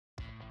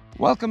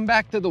Welcome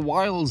back to the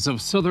wilds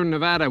of southern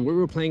Nevada, where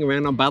we're playing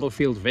around on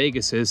Battlefield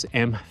Vegas's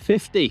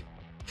M50.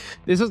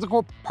 This is, of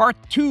course, part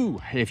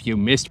 2. If you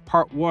missed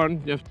part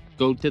 1, just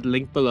go to the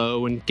link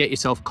below and get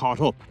yourself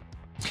caught up.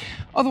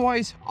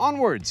 Otherwise,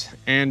 onwards.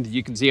 And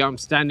you can see I'm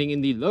standing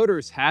in the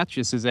loader's hatch.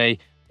 This is a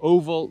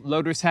oval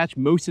loader's hatch.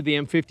 Most of the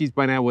M50s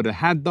by now would have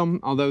had them,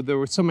 although there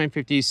were some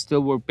M50s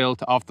still were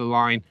built off the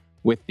line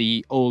with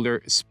the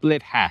older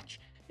split hatch,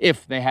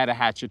 if they had a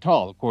hatch at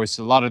all. Of course,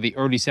 a lot of the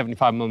early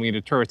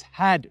 75mm turrets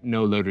had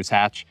no loader's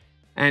hatch,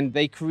 and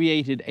they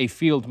created a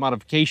field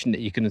modification that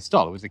you can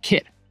install. It was a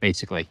kit,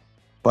 basically.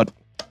 But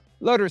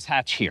loader's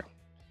hatch here.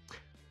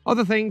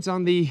 Other things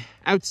on the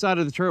outside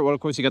of the turret, well, of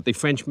course, you got the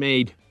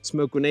French-made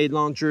smoke grenade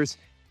launchers.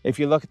 If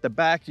you look at the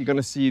back, you're going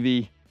to see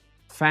the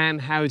fan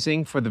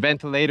housing for the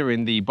ventilator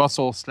in the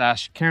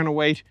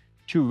bustle/counterweight,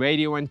 2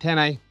 radio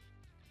antennae.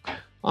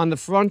 On the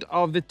front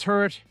of the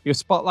turret, your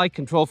spotlight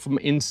controlled from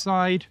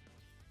inside,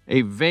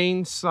 a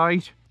vane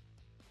sight,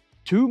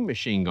 2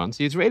 machine guns.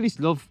 The Israelis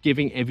love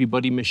giving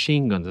everybody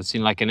machine guns. I've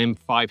seen like an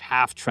M5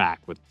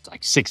 half-track with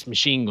like 6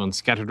 machine guns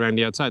scattered around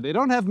the outside. They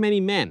don't have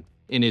many men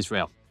in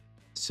Israel.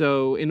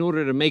 So in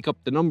order to make up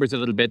the numbers a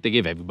little bit, they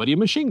give everybody a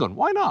machine gun.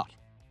 Why not?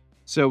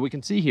 So we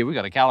can see here, we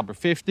got a caliber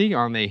 50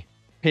 on the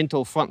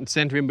pintle front and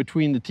center in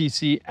between the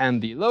TC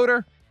and the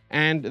loader.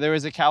 And there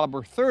is a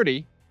caliber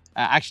 30.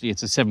 Actually,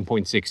 it's a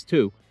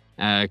 7.62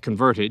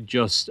 converted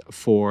just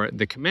for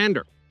the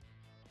commander.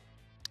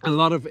 A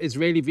lot of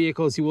Israeli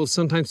vehicles, you will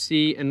sometimes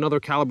see another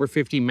caliber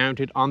 50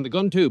 mounted on the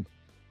gun tube.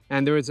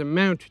 And there is a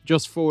mount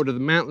just forward of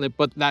the mantlet,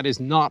 but that is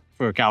not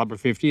for a caliber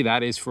 50.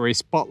 That is for a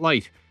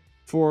spotlight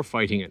for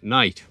fighting at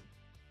night.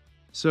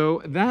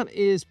 So that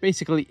is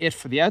basically it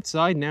for the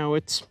outside. Now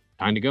it's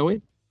time to go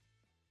in.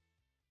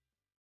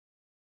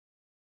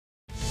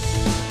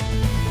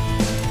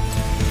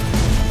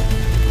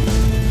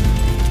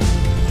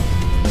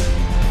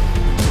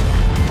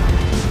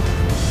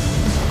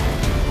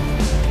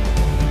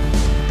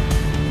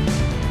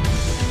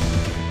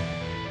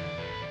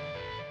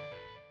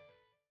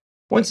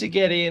 Once you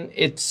get in,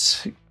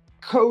 it's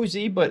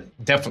cozy, but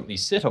definitely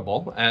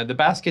sittable. The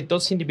basket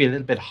does seem to be a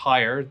little bit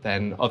higher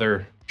than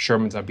other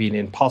Shermans I've been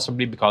in,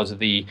 possibly because of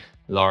the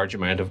large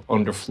amount of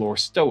underfloor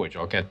stowage.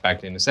 I'll get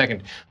back to in a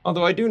second.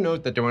 Although I do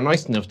note that they were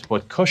nice enough to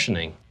put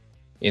cushioning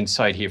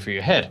inside here for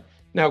your head.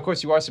 Now, of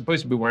course, you are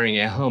supposed to be wearing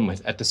a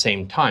helmet at the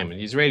same time. And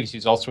the Israelis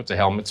use all sorts of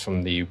helmets,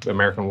 from the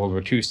American World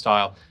War II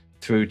style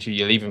through to,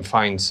 you'll even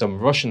find some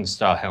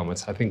Russian-style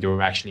helmets. I think they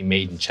were actually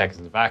made in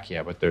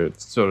Czechoslovakia, but they're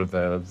sort of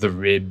the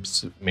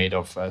ribs made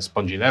of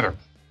spongy leather.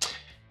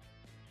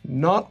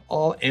 Not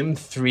all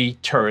M3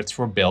 turrets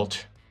were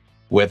built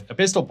with a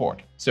pistol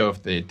port. So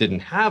if they didn't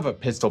have a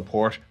pistol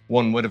port,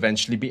 one would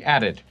eventually be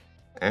added.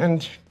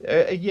 And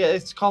yeah,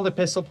 it's called a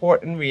pistol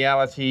port. In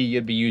reality,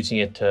 you'd be using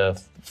it to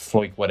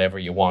flick whatever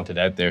you wanted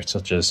out there,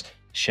 such as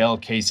shell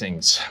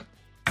casings.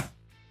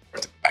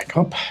 Back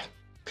up.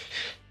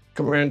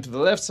 Come around to the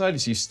left side, you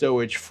see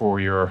stowage for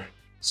your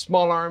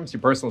small arms,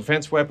 your personal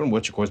defense weapon,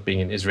 which of course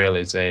being in Israel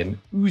is an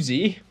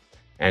Uzi,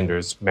 and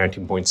there's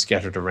mounting points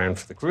scattered around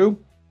for the crew.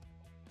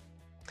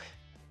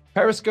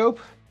 Periscope,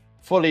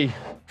 fully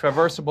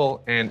traversable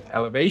and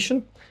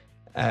elevation.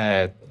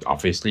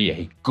 Obviously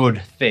a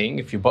good thing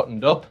if you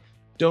buttoned up.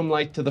 Dome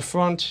light to the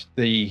front,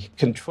 the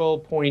control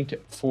point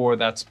for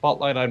that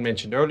spotlight I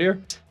mentioned earlier.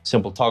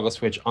 Simple toggle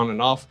switch on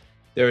and off.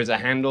 There is a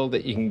handle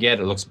that you can get.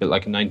 It looks a bit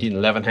like a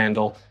 1911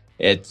 handle.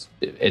 It's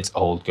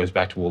old, goes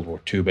back to World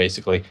War II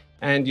basically.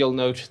 And you'll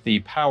note the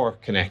power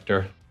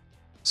connector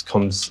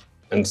comes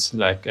and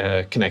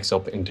connects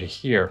up into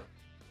here.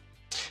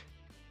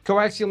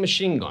 Coaxial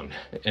machine gun.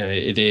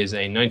 It is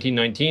a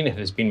 1919. It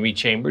has been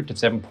rechambered to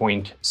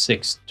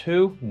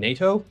 7.62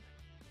 NATO.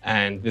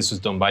 And this was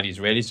done by the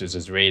Israelis. There's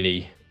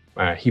Israeli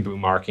Hebrew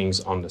markings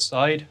on the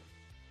side.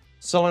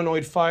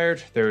 Solenoid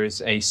fired. There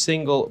is a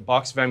single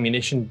box of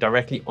ammunition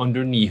directly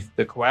underneath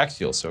the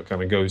coaxial, so it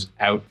kind of goes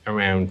out,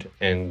 around,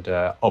 and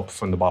up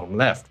from the bottom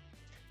left.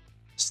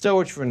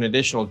 Stowage for an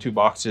additional 2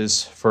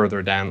 boxes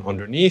further down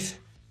underneath.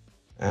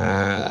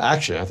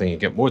 Actually, I think you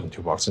get more than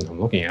 2 boxes. I'm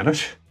looking at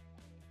it.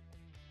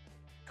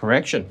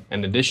 Correction,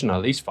 an additional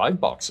at least 5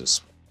 boxes.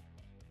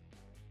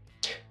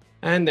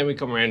 And then we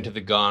come around to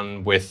the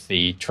gun with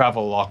the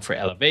travel lock for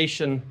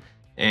elevation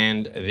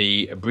and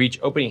the breech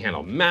opening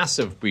handle.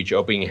 Massive breech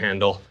opening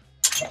handle.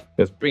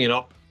 Just bring it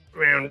up,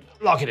 around,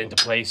 lock it into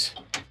place.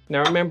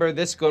 Now remember,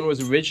 this gun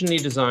was originally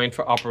designed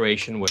for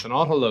operation with an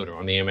autoloader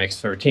on the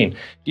MX-13.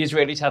 The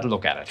Israelis had to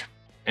look at it,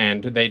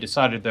 and they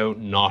decided though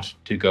not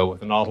to go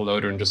with an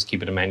autoloader and just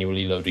keep it a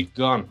manually loaded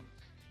gun.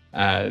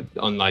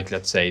 Unlike,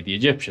 let's say, the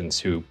Egyptians,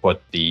 who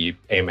put the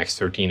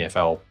AMX-13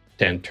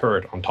 FL-10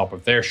 turret on top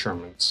of their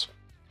Shermans.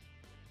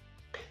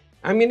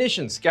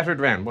 Ammunition scattered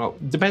around. Well,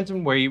 depends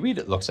on where you read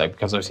it, looks like,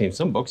 because I've seen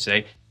some books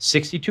say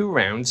 62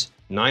 rounds,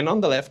 9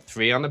 on the left,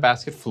 3 on the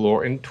basket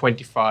floor, and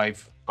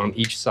 25 on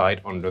each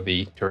side under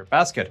the turret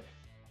basket.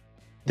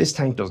 This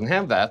tank doesn't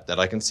have that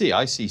I can see.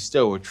 I see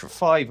stowage for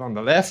 5 on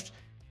the left,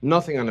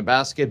 nothing on the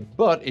basket,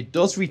 but it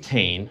does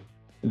retain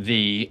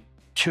the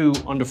 2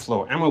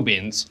 underfloor ammo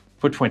bins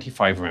for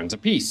 25 rounds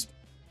apiece.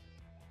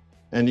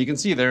 And you can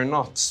see they're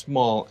not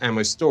small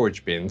ammo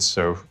storage bins,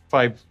 so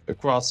 5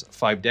 across,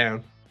 5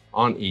 down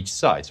on each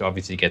side. So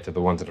obviously, to get to the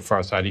one to the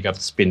far side, you got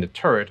to spin the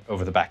turret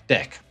over the back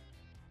deck.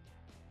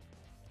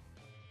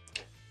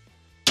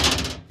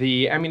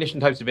 The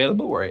ammunition types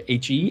available were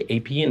HE,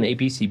 AP, and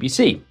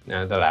APCBC.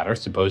 Now, the latter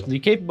supposedly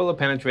capable of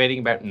penetrating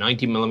about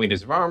 90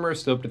 millimeters of armor,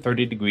 sloped to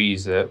 30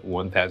 degrees at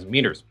 1,000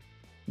 meters.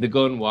 The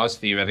gun was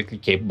theoretically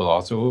capable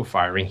also of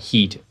firing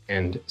heat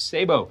and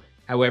sabot.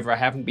 However, I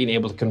haven't been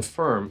able to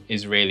confirm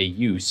Israeli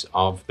use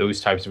of those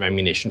types of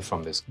ammunition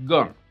from this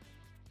gun.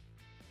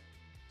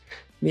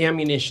 The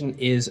ammunition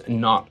is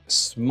not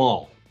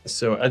small.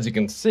 So as you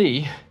can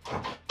see,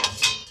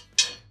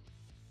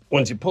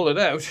 once you pull it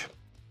out,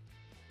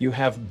 you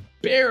have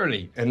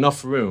barely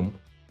enough room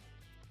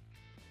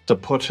to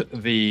put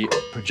the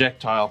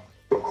projectile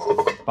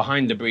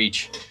behind the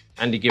breech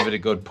and to give it a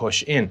good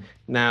push in.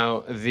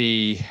 Now,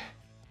 the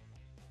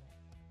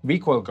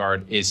recoil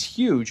guard is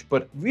huge,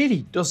 but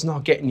really does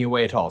not get in your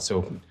way at all.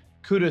 So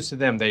kudos to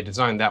them, they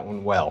designed that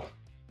one well.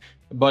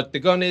 But the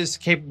gun is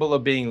capable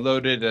of being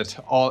loaded at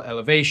all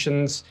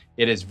elevations.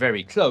 It is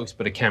very close,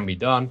 but it can be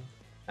done.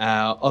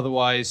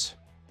 Otherwise,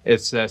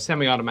 it's a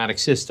semi-automatic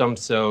system,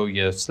 so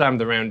you slam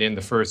the round in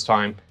the first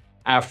time.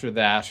 After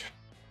that,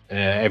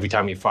 every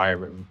time you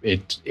fire,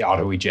 it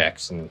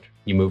auto-ejects and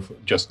you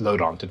just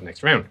load on to the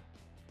next round.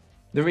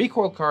 The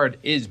recoil card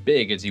is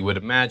big, as you would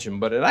imagine,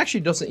 but it actually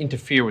doesn't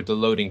interfere with the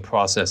loading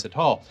process at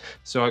all.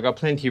 So I got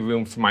plenty of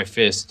room for my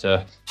fist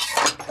to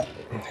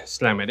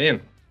slam it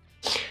in.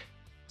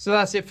 So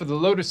that's it for the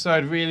loader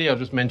side, really. I'll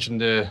just mention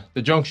the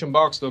junction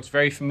box. Looks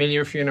very familiar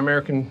if you're an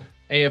American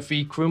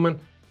AFV crewman.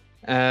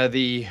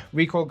 The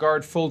recoil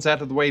guard folds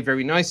out of the way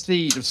very nicely.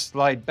 You just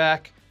slide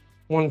back.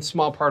 One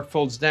small part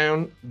folds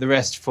down, the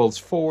rest folds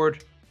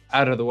forward,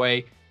 out of the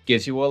way.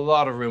 Gives you a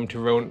lot of room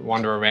to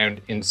wander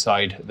around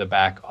inside the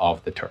back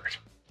of the turret.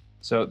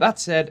 So that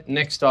said,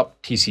 next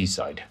up, TC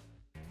side.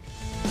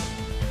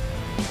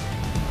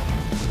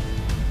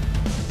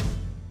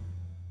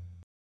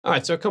 All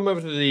right, so I come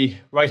over to the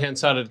right-hand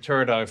side of the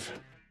turret. I've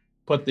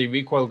put the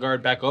recoil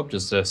guard back up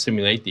just to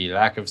simulate the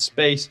lack of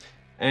space.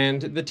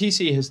 And the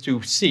TC has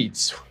 2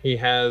 seats. He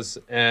has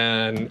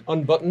an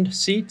unbuttoned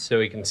seat, so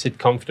he can sit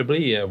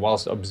comfortably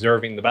whilst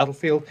observing the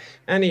battlefield.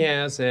 And he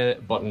has a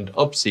buttoned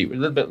up seat, a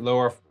little bit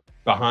lower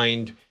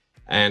behind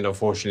and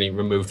unfortunately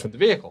removed from the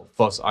vehicle.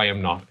 Thus, I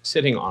am not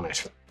sitting on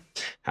it.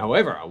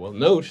 However, I will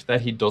note that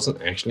he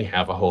doesn't actually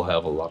have a whole hell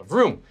of a lot of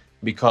room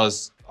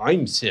because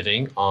I'm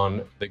sitting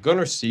on the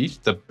gunner's seat.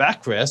 The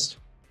backrest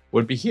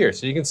would be here.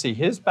 So you can see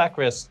his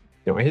backrest,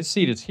 his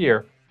seat is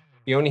here.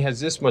 He only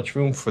has this much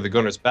room for the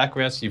gunner's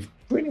backrest. You've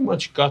pretty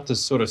much got to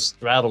sort of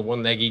straddle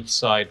one leg each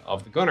side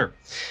of the gunner.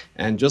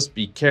 And just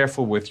be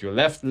careful with your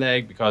left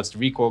leg because the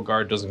recoil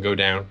guard doesn't go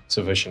down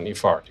sufficiently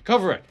far to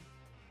cover it,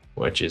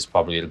 which is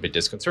probably a little bit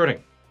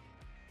disconcerting.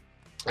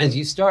 As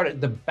you start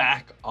at the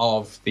back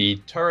of the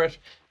turret,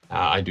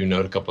 I do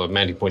note a couple of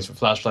mounting points for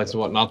flashlights and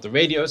whatnot. The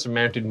radios are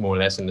mounted more or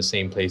less in the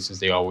same place as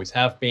they always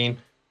have been.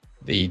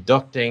 The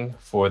ducting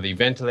for the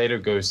ventilator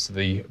goes to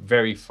the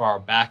very far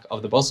back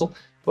of the bustle.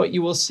 But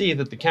you will see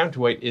that the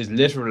counterweight is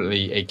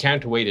literally a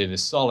counterweight. It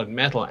is solid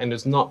metal and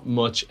there's not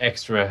much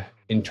extra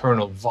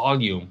internal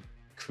volume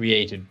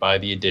created by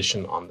the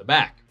addition on the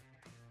back.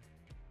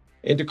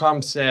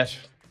 Intercom set,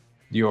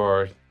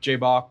 your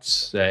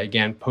J-box,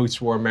 again,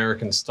 post-war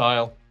American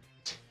style.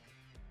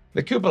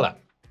 The cupola.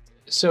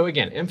 So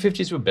again,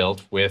 M50s were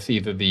built with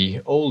either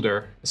the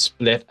older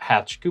split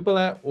hatch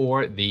cupola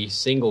or the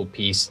single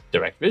piece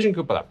direct vision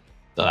cupola.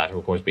 The latter,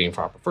 of course, being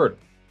far preferred.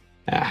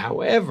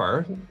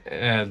 However,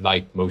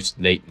 like most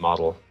late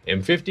model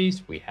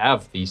M50s, we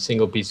have the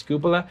single piece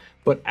cupola,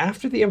 but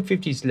after the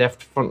M50s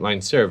left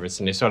frontline service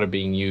and they started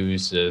being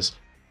used as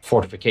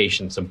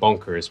fortifications and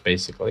bunkers,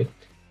 basically,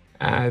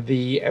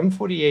 the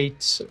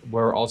M48s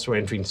were also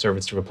entering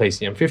service to replace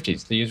the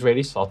M50s. The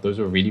Israelis thought those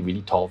were really,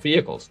 really tall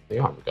vehicles. They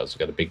are, because they've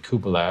got a big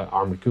cupola,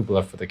 armored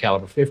cupola for the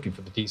caliber 50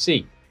 for the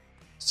TC.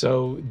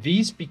 So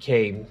these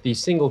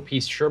single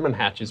piece Sherman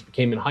hatches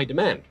became in high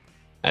demand,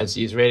 as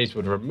the Israelis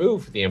would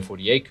remove the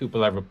M48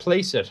 cupola,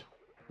 replace it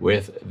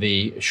with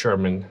the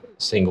Sherman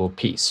single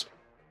piece.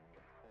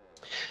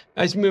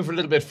 As you move a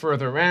little bit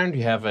further around,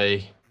 you have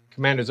a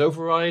commander's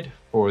override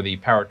for the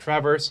power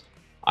traverse.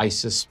 I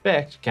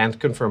suspect, can't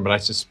confirm, but I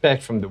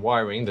suspect from the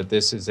wiring that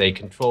this is a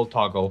control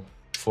toggle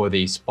for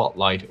the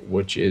spotlight,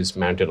 which is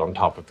mounted on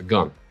top of the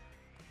gun.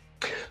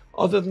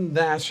 Other than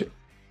that,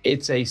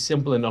 it's a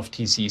simple enough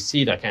TC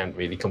seat. I can't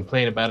really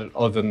complain about it,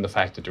 other than the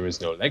fact that there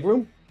is no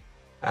legroom.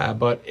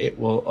 But it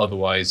will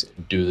otherwise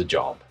do the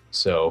job.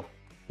 So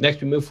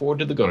next we move forward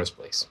to the gunner's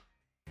place.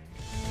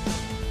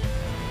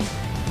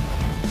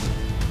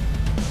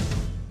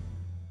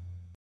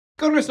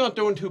 Gunner's not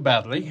doing too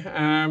badly.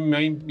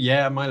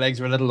 Yeah, my legs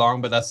are a little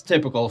long, but that's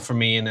typical for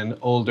me in an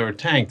older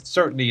tank.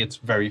 Certainly it's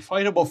very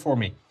fightable for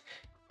me.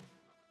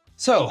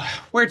 So,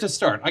 where to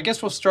start? I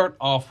guess we'll start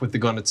off with the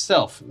gun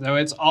itself. Now,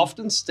 it's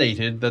often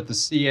stated that the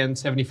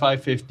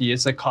CN7550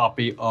 is a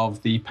copy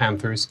of the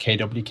Panther's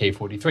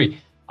KWK-43.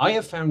 I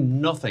have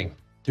found nothing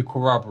to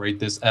corroborate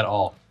this at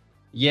all.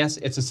 Yes,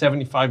 it's a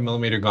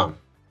 75mm gun.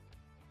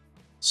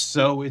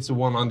 So it's the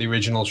one on the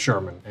original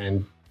Sherman,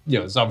 and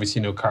there's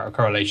obviously no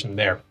correlation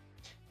there.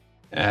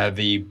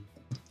 The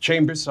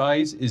chamber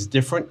size is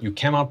different. You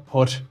cannot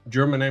put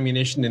German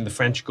ammunition in the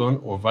French gun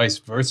or vice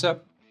versa.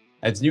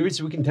 As near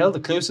as we can tell, the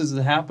closest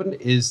it happened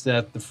is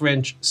that the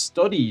French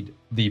studied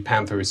the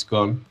Panther's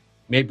gun,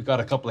 maybe got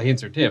a couple of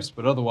hints or tips,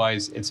 but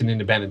otherwise it's an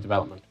independent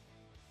development.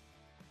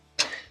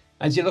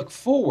 As you look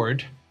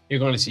forward, you're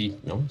going to see,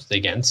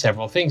 again,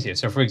 several things here.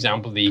 So for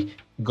example, the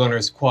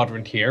gunner's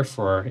quadrant here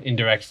for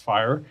indirect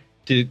fire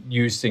to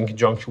use in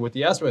conjunction with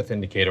the azimuth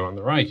indicator on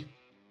the right.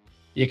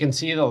 You can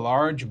see the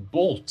large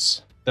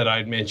bolts that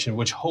I'd mentioned,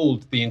 which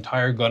hold the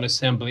entire gun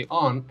assembly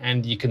on,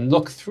 and you can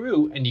look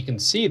through and you can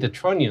see the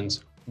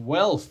trunnions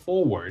well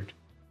forward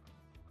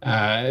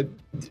on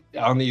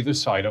either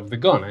side of the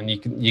gun, and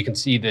you can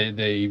see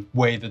the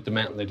way that the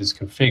mantlet is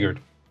configured.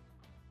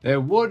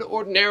 There would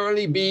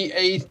ordinarily be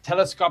a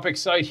telescopic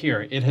sight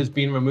here. It has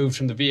been removed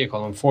from the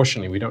vehicle,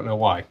 unfortunately. We don't know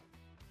why.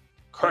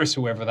 Curse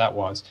whoever that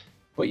was.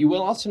 But you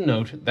will also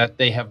note that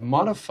they have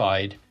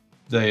modified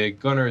the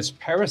gunner's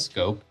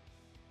periscope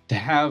to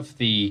have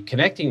the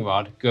connecting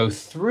rod go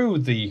through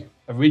the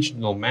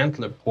original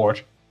mantlet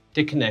port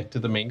to connect to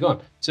the main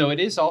gun. So it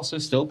is also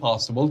still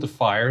possible to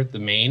fire the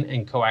main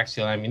and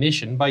coaxial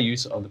ammunition by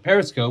use of the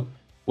periscope,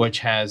 which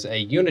has a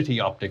unity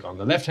optic on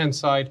the left-hand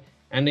side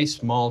and a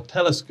small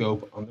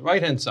telescope on the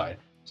right-hand side.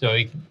 So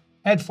you can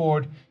head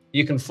forward,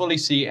 you can fully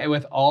see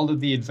with all of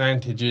the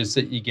advantages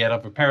that you get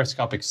of a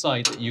periscopic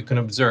sight that you can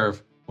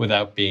observe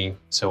without being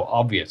so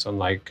obvious,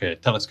 unlike a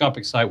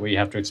telescopic sight where you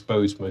have to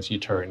expose most of your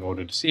turret in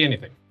order to see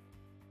anything.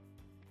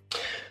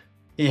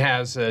 He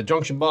has a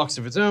junction box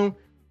of its own.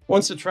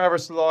 Once the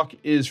traverse lock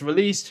is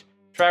released,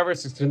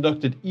 traverse is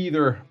conducted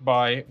either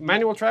by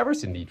manual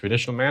traverse in the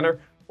traditional manner,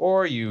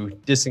 or you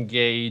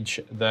disengage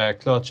the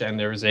clutch and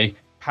there is a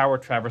power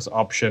traverse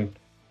option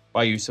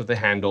by use of the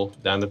handle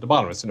down at the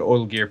bottom. It's an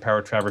oil gear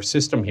power traverse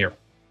system here.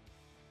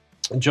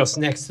 Just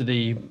next to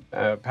the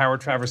power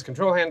traverse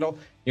control handle,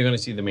 you're going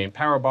to see the main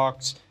power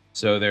box.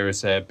 So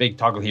there's a big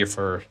toggle here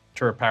for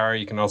turret power.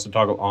 You can also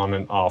toggle on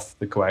and off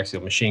the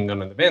coaxial machine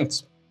gun and the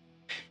vents.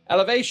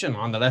 Elevation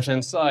on the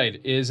left-hand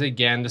side is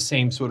again the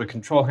same sort of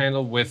control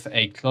handle with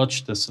a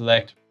clutch to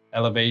select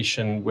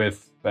elevation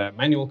with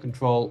manual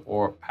control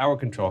or power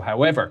control.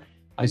 However,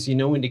 I see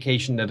no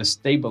indication that a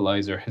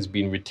stabilizer has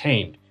been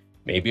retained.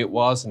 Maybe it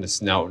was and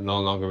it's now no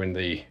longer in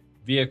the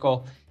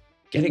vehicle.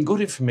 Getting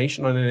good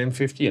information on an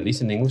M50, at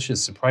least in English,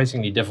 is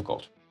surprisingly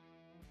difficult.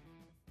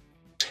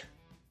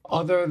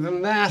 Other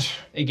than that,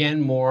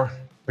 again, more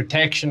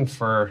protection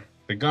for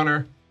the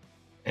gunner.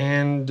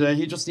 And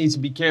he just needs to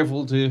be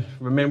careful to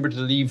remember to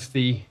leave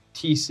the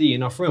TC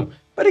enough room.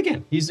 But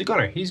again, he's the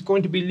gunner. He's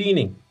going to be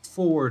leaning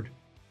forward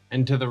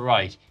and to the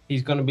right.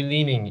 He's going to be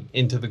leaning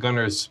into the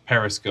gunner's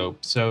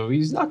periscope. So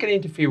he's not going to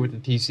interfere with the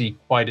TC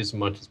quite as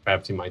much as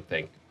perhaps you might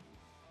think.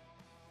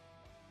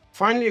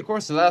 Finally, of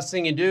course, the last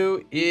thing you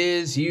do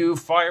is you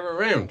fire a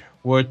round,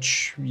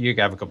 which you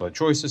have a couple of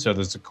choices. So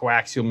there's a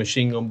coaxial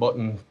machine gun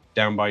button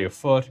down by your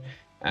foot.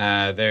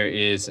 There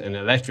is an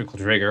electrical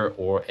trigger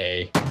or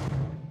a...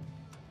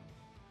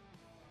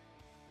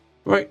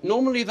 Right,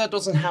 normally that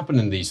doesn't happen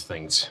in these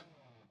things.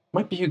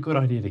 Might be a good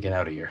idea to get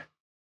out of here.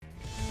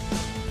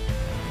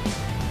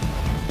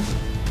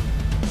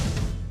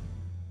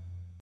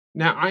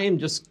 Now, I am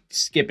just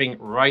skipping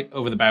right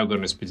over the bow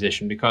gunner's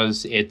position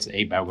because it's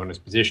a bow gunner's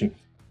position.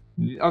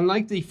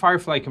 Unlike the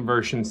Firefly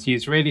conversions, the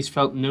Israelis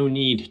felt no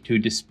need to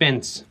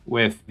dispense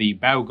with the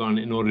bow gun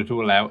in order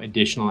to allow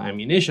additional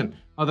ammunition.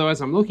 Although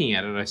as I'm looking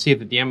at it, I see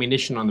that the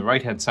ammunition on the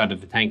right-hand side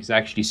of the tank is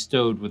actually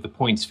stowed with the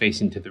points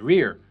facing to the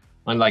rear,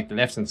 unlike the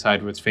left-hand side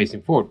where it's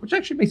facing forward, which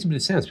actually makes a bit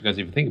of sense because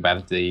if you think about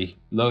it, the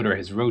loader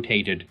has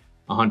rotated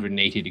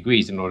 180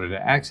 degrees in order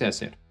to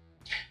access it.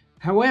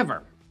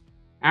 However,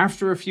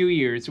 after a few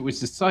years, it was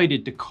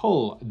decided to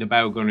cull the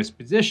bow gunner's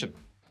position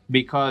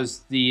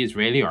because the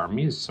Israeli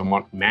army is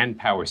somewhat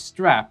manpower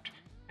strapped,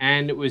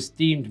 and it was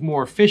deemed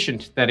more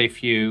efficient that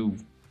if you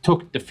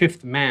took the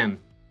fifth man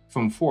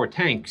from 4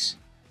 tanks,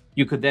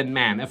 you could then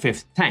man a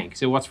 5th tank.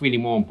 So what's really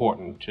more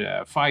important,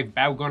 5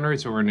 bow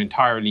gunners or an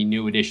entirely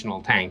new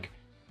additional tank?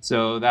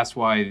 So that's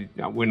why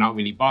we're not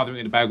really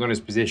bothering the bow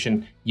gunner's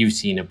position. You've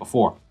seen it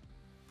before.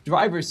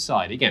 Driver's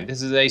side, again,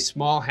 this is a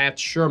small hatch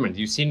Sherman.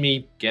 You've seen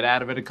me get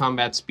out of it at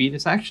combat speed.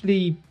 It's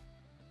actually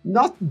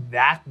not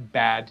that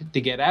bad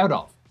to get out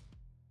of.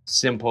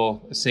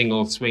 Simple,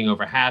 single swing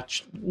over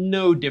hatch,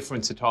 no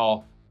difference at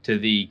all to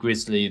the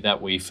Grizzly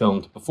that we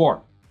filmed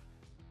before.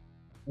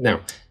 Now,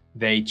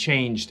 they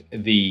changed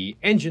the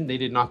engine, they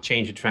did not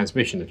change the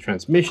transmission. The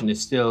transmission is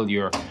still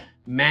your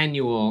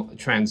manual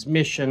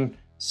transmission,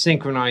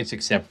 synchronized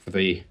except for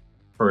the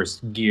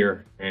first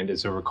gear and,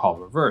 as I recall,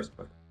 reversed,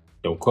 but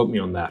don't quote me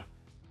on that.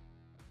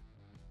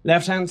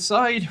 Left-hand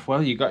side,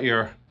 well, you got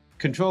your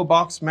control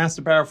box,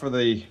 master power for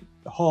the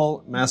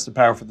hull, master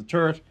power for the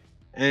turret,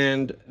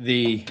 and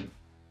the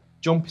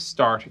jump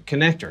start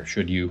connector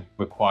should you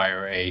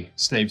require a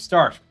slave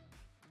start.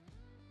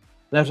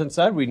 Left hand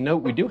side, we note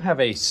we do have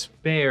a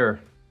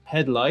spare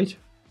headlight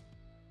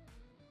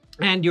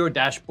and your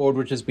dashboard,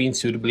 which has been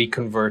suitably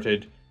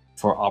converted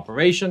for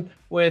operation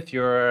with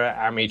your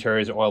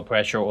ammeters, oil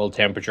pressure, oil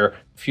temperature,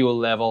 fuel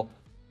level.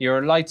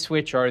 Your light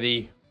switch are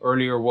the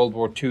earlier World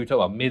War II type,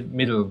 well,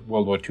 middle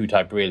World War II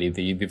type really.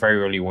 The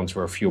very early ones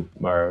were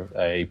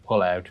a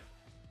pull-out.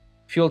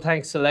 Fuel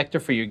tank selector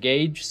for your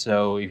gauge,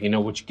 so if you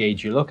know which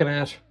gauge you're looking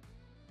at.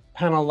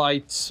 Panel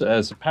lights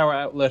as a power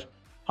outlet.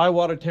 High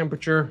water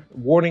temperature,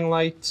 warning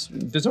lights.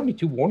 There's only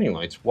 2 warning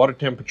lights, water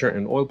temperature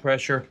and oil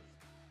pressure.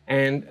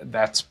 And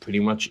that's pretty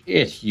much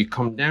it. You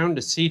come down,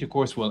 the seat of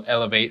course will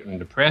elevate and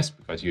depress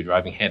because you're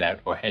driving head out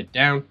or head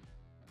down.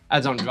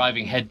 As I'm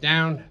driving head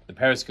down, the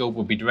periscope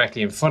will be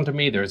directly in front of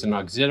me. There's an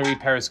auxiliary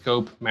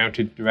periscope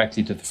mounted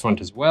directly to the front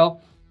as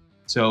well.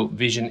 So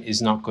vision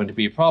is not going to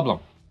be a problem.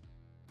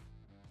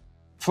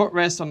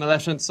 Footrest on the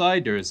left hand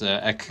side, there's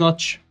a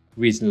clutch,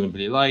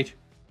 reasonably light.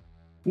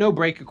 No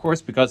brake of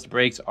course, because the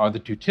brakes are the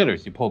 2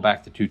 tillers. You pull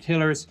back the 2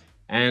 tillers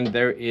and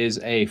there is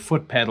a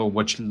foot pedal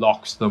which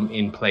locks them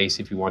in place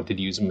if you wanted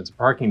to use them as a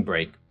parking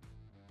brake.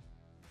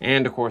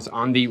 And of course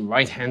on the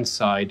right hand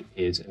side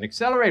is an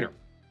accelerator.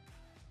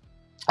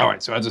 All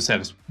right, so as I said,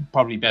 it's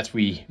probably best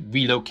we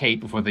relocate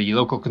before the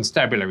local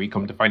constabulary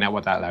come to find out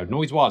what that loud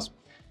noise was.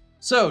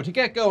 So to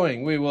get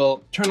going, we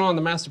will turn on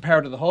the master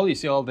power to the hull. You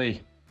see all the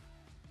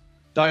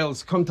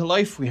dials come to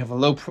life. We have a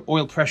low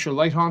oil pressure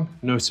light on,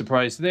 no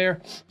surprise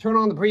there. Turn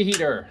on the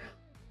preheater.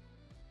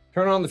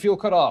 Turn on the fuel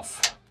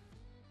cutoff.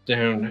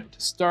 Down to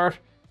start.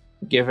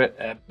 Give it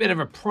a bit of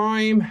a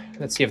prime.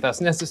 Let's see if that's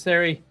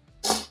necessary.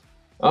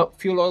 Oh,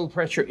 fuel oil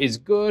pressure is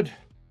good.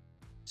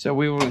 So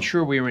we will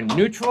ensure we are in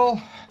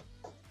neutral.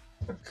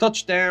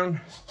 Clutch down.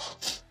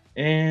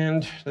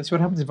 And let's see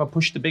what happens if I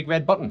push the big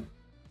red button.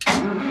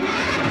 Time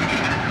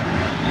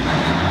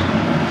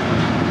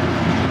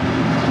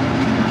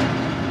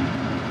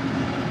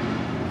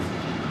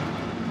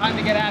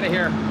to get out of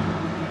here.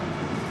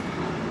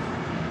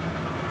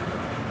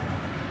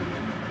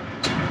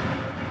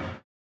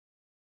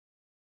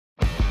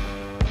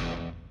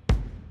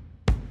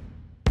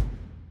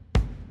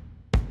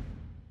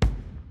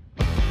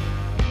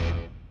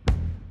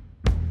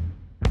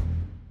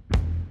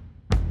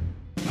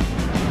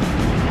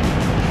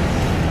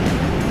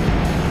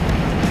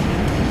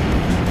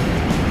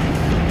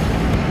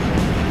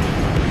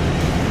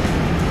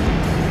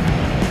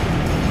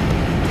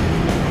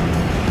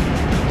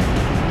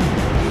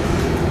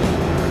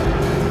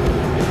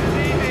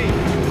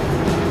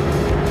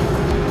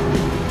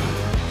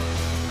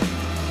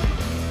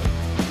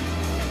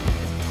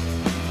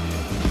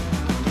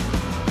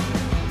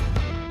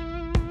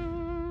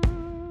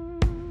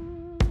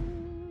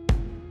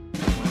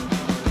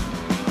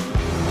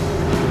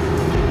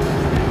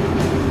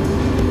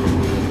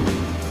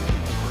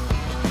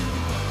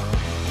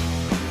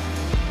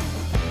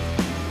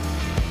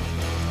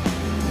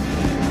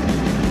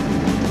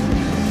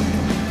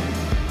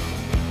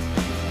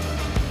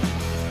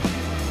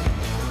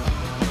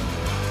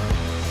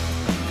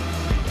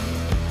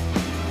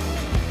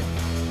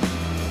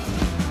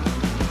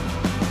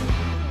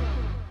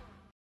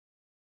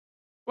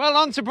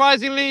 Well,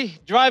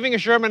 unsurprisingly, driving a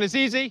Sherman is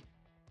easy,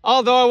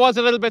 although I was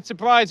a little bit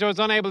surprised I was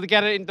unable to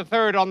get it into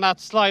third on that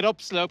slide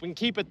upslope and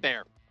keep it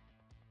there.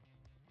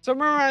 So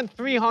Moran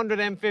 300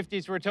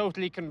 M50s were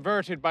totally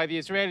converted by the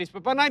Israelis,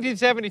 but by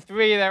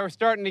 1973 they were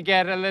starting to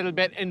get a little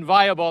bit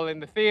inviolable in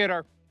the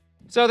theatre.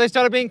 So they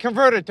started being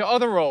converted to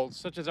other roles,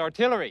 such as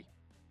artillery.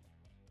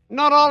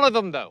 Not all of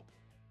them though.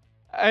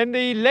 In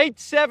the late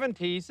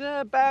 70s,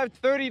 about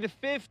 30 to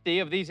 50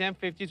 of these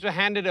M50s were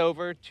handed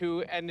over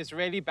to an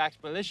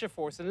Israeli-backed militia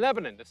force in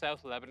Lebanon, the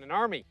South Lebanon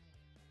Army.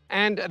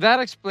 And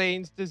that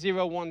explains the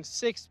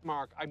 016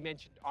 mark I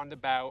mentioned on the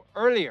bow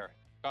earlier,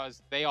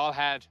 because they all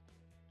had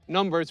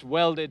numbers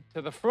welded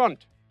to the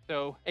front.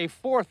 So a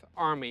 4th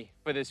army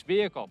for this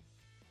vehicle.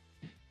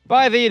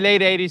 By the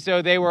late 80s,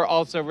 though, they were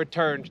also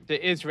returned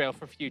to Israel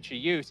for future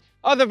use.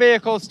 Other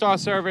vehicles start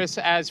service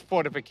as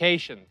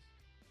fortifications.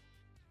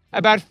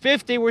 About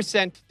 50 were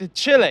sent to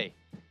Chile,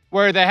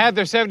 where they had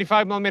their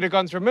 75mm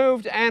guns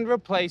removed and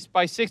replaced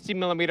by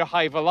 60mm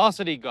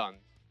high-velocity guns.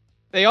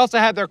 They also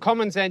had their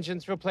Cummins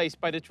engines replaced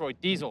by Detroit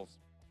diesels.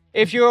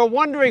 If you're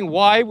wondering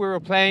why we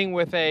were playing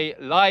with a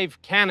live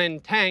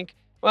cannon tank,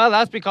 well,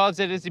 that's because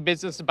it is the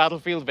business of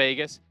Battlefield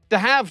Vegas to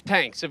have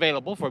tanks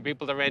available for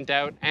people to rent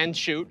out and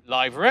shoot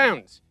live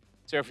rounds.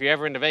 So if you're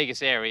ever in the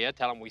Vegas area,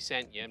 tell them we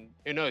sent you, and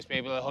who knows,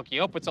 maybe they'll hook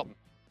you up with something.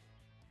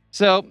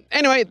 So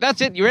anyway,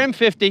 that's it, your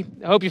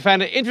M50. I hope you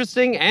found it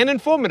interesting and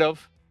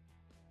informative.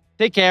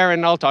 Take care,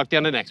 and I'll talk to you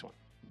on the next one.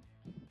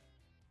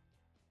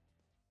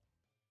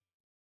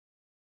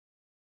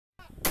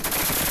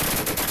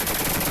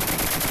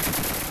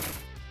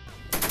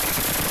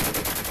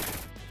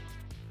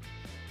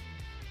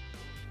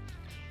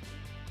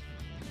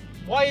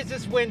 Why is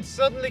this wind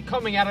suddenly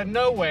coming out of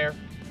nowhere?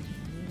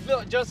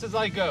 just as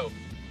I go.